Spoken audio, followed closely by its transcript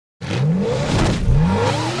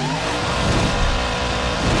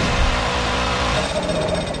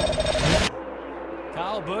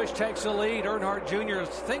Bush takes the lead. Earnhardt Jr.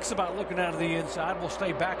 thinks about looking out of the inside. Will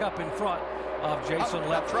stay back up in front of Jason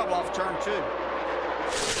Left. Trouble off turn 2.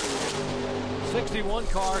 61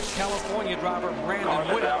 cars, California driver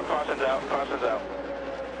Brandon Whitt. Caution's out.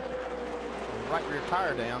 Right rear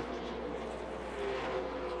tire down.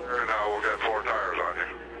 Here now, we'll get 4 tires on you.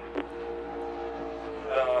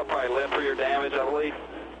 Probably left for your damage, I believe.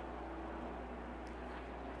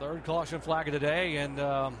 Third caution flag of the day, and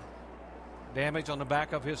damage on the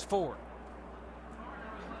back of his Ford.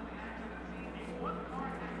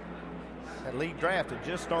 That lead draft had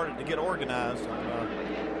just started to get organized on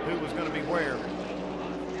who was going to be where.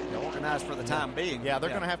 Organized for the time being. Yeah, they're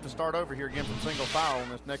going to have to start over here again from single file on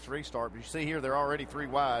this next restart. But you see here, they're already 3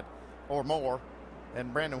 wide or more,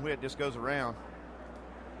 and Brandon Whitt just goes around.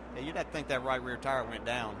 Yeah, you'd have to think that right rear tire went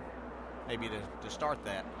down, maybe to start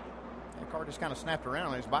that. That car just kind of snapped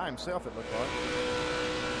around. He was by himself, it looked like.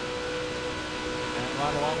 And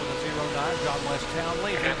right along with the 09, John West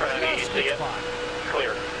Townley.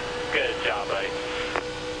 Clear. Good job, buddy.